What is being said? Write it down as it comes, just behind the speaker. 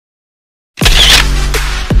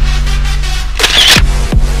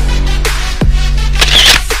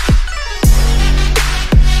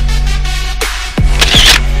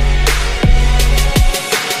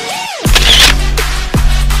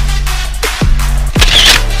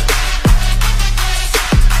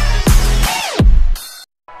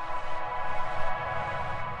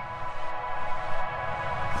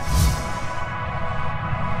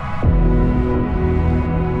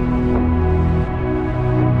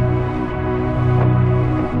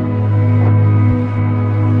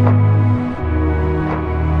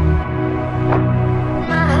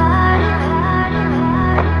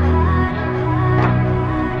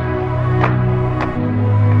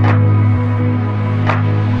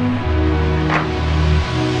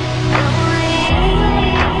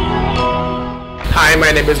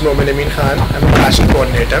my name is Momin Khan. I'm a fashion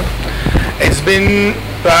coordinator. It's been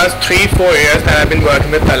past 3-4 years that I've been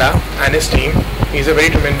working with TALHA and his team. He's a very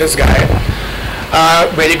tremendous guy,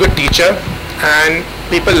 very good teacher, and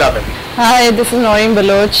people love him. Hi, this is Noreen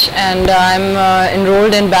Baloch, and I'm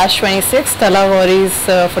enrolled in Batch 26, TALHA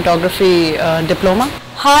GHOURI's Photography Diploma.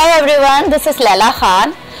 Hi everyone, this is Laila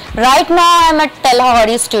Khan. Right now I'm at TALHA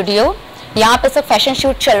GHOURI studio. यहाँ पे सब fashion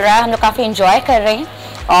shoot चल रहा है, हम लोग काफ़ी enjoy कर रहे हैं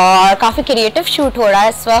और काफ़ी क्रिएटिव शूट हो रहा है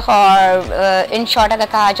इस वक्त। और इन शॉर्ट अगर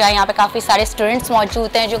कहा जाए, यहाँ पे काफ़ी सारे स्टूडेंट्स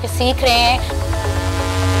मौजूद हैं जो कि सीख रहे हैं।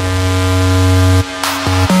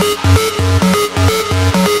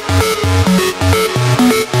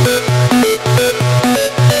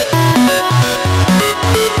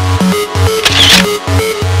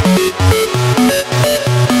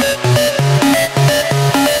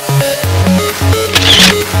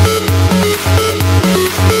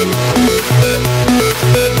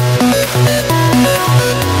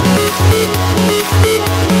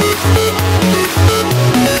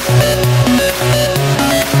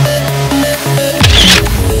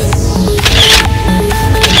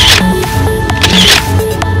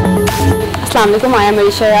 Assalamualaikum, I am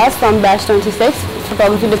Aisha from Batch 26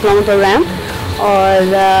 Photography Diploma Program.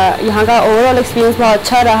 और यहाँ का overall experience बहुत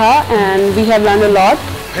अच्छा रहा and we have learned a lot.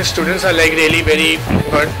 His students are like really very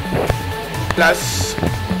good. Plus,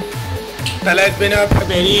 TALHA has been a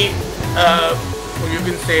very, you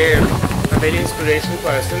can say, a very inspirational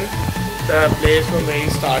person. The place from where he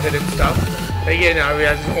started and stuff. Again, now he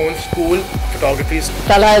has his own school, photography.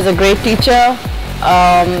 TALHA is a great teacher.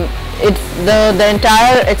 It's the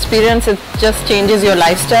entire experience, it just changes your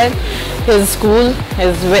lifestyle. His school,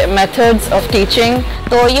 his methods of teaching.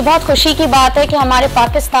 तो ये बहुत खुशी की बात है कि हमारे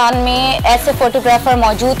पाकिस्तान में ऐसे फोटोग्राफर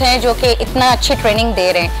मौजूद हैं जो कि इतना अच्छी ट्रेनिंग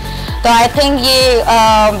दे रहे हैं। तो आई थिंक ये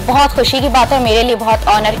बहुत खुशी की बात है, मेरे लिए बहुत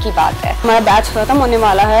ऑनर की बात है। हमारा बैच खत्म होने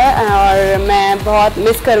वाला है और मैं बहुत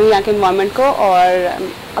मिस करूँ यहाँ के एनवायरनमेंट को और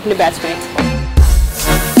अपने बैच में।